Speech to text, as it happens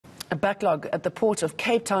A backlog at the port of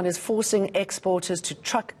Cape Town is forcing exporters to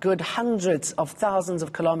truck hundreds of thousands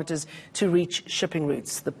of kilometres to reach shipping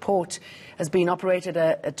routes. The port has been operated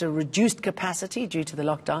at a reduced capacity due to the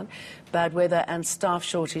lockdown. Bad weather and staff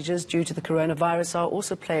shortages due to the coronavirus are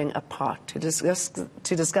also playing a part. To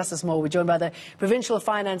discuss this more, we're joined by the Provincial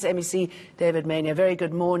Finance MEC, Davied Maynier. Very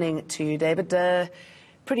good morning to you, David.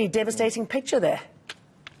 Pretty devastating picture there.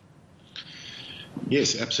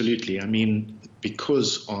 Yes, absolutely. I mean,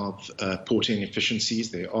 because of porting inefficiencies,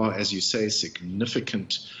 there are, as you say,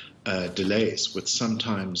 significant delays with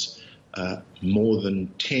sometimes more than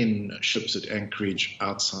 10 ships at anchorage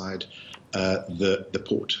outside the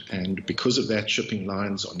port. And because of that, shipping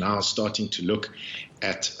lines are now starting to look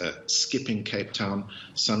at skipping Cape Town.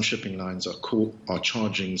 Some shipping lines are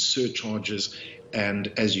charging surcharges.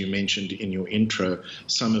 And as you mentioned in your intro,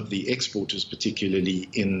 some of the exporters, particularly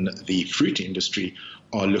in the fruit industry,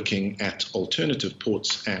 are looking at alternative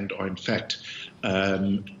ports and are in fact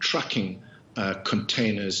trucking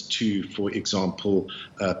containers to, for example,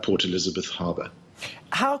 Port Elizabeth Harbour.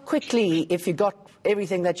 How quickly, if you got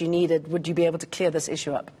everything that you needed, would you be able to clear this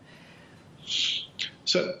issue up?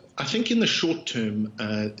 So I think in the short term,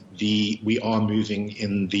 we are moving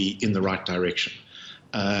in the right direction.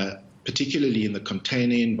 Particularly in the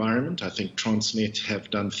container environment, I think Transnet have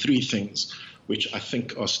done three things which I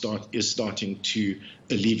think is starting to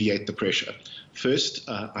alleviate the pressure. First,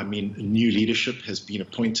 new leadership has been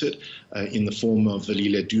appointed in the form of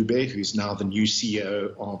Velile Dube, who's now the new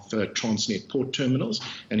CEO of Transnet Port Terminals,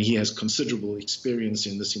 and he has considerable experience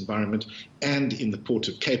in this environment and in the Port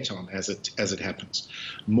of Cape Town as it happens.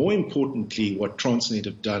 More importantly, what Transnet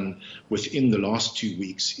have done within the last 2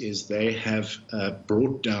 weeks is they have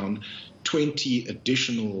brought down 20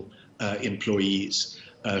 additional employees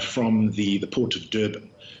from the Port of Durban,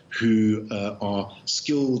 who are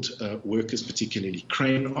skilled workers, particularly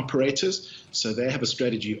crane operators. So they have a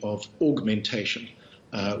strategy of augmentation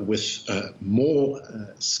with more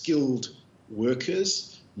skilled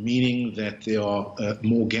workers, meaning that there are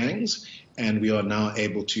more gangs, and we are now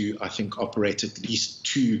able to, I think, operate at least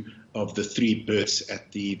 2 of the 3 berths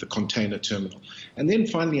at the container terminal. And then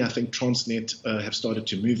finally, I think Transnet have started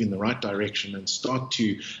to move in the right direction and start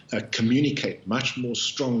to communicate much more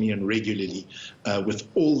strongly and regularly with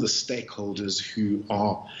all the stakeholders who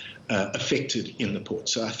are affected in the port.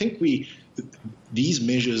 So I think these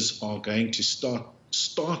measures are going to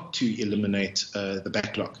start to eliminate the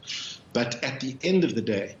backlog. But at the end of the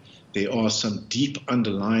day, there are some deep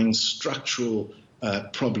underlying structural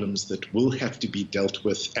problems that will have to be dealt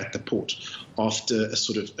with at the port after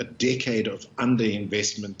a decade of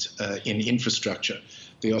underinvestment in infrastructure.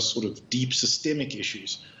 There are sort of deep systemic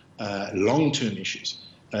issues, long-term issues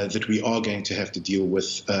that we are going to have to deal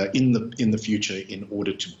with in the future in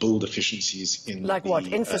order to build efficiencies in what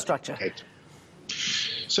infrastructure?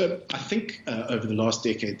 So I think over the last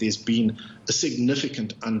decade, there's been a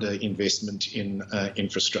significant underinvestment in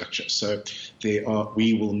infrastructure. So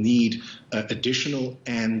we will need additional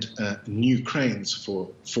and new cranes,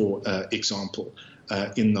 for example,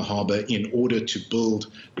 in the harbour in order to build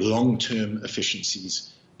long-term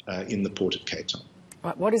efficiencies in the Port of Cape Town.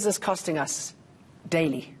 What is this costing us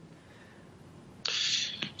daily?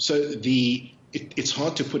 So it's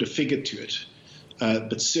hard to put a figure to it.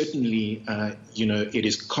 But certainly, it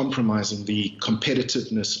is compromising the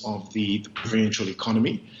competitiveness of the provincial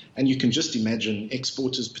economy. And you can just imagine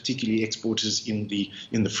exporters, particularly exporters in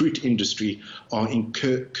the fruit industry, are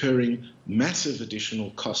incurring massive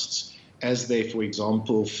additional costs as they, for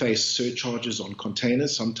example, face surcharges on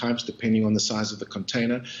containers, sometimes depending on the size of the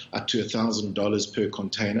container, up to $1,000 per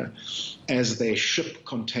container, as they ship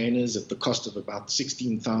containers at the cost of about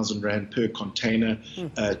 16,000 Rand per container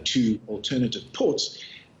to alternative ports.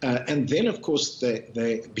 And then, of course,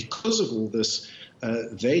 because of all this,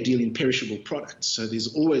 they deal in perishable products. So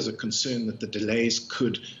there's always a concern that the delays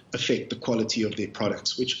could affect the quality of their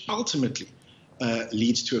products, which ultimately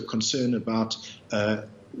leads to a concern about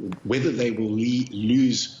whether they will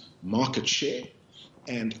lose market share,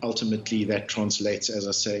 and ultimately that translates, as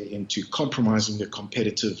I say, into compromising the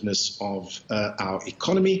competitiveness of our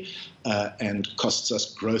economy and costs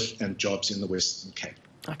us growth and jobs in the Western Cape.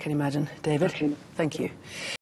 I can imagine. David, thank you.